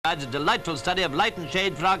provides a delightful study of light and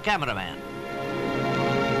shade for our cameraman.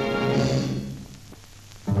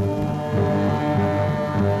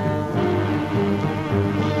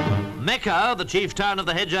 Mecca, the chief town of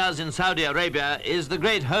the Hejaz in Saudi Arabia, is the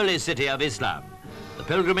great holy city of Islam. The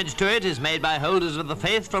pilgrimage to it is made by holders of the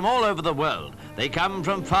faith from all over the world. They come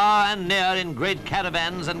from far and near in great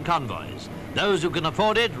caravans and convoys. Those who can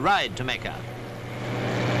afford it ride to Mecca.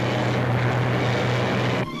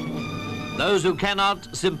 Those who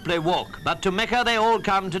cannot simply walk, but to Mecca they all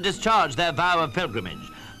come to discharge their vow of pilgrimage.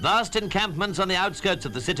 Vast encampments on the outskirts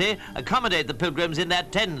of the city accommodate the pilgrims in their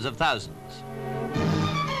tens of thousands.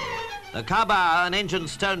 The Kaaba, an ancient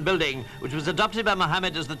stone building which was adopted by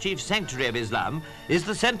Muhammad as the chief sanctuary of Islam, is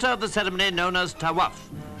the center of the ceremony known as Tawaf.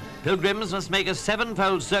 Pilgrims must make a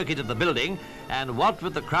seven-fold circuit of the building, and what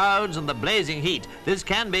with the crowds and the blazing heat, this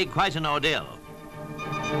can be quite an ordeal.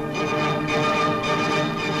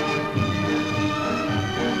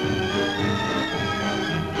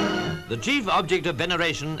 The chief object of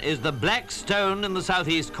veneration is the black stone in the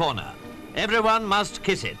southeast corner. Everyone must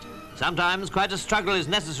kiss it. Sometimes quite a struggle is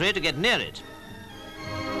necessary to get near it.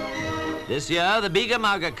 This year, the Begum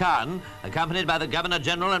Aga Khan, accompanied by the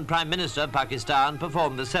Governor-General and Prime Minister of Pakistan,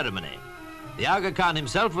 performed the ceremony. The Aga Khan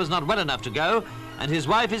himself was not well enough to go, and his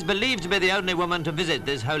wife is believed to be the only woman to visit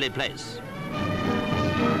this holy place.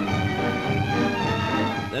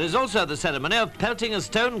 There is also the ceremony of pelting a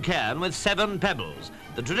stone cairn with 7 pebbles.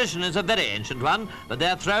 The tradition is a very ancient one, but they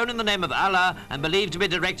are thrown in the name of Allah and believed to be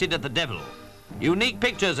directed at the devil. Unique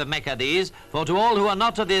pictures of Mecca these, for to all who are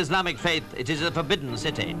not of the Islamic faith, it is a forbidden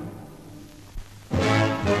city.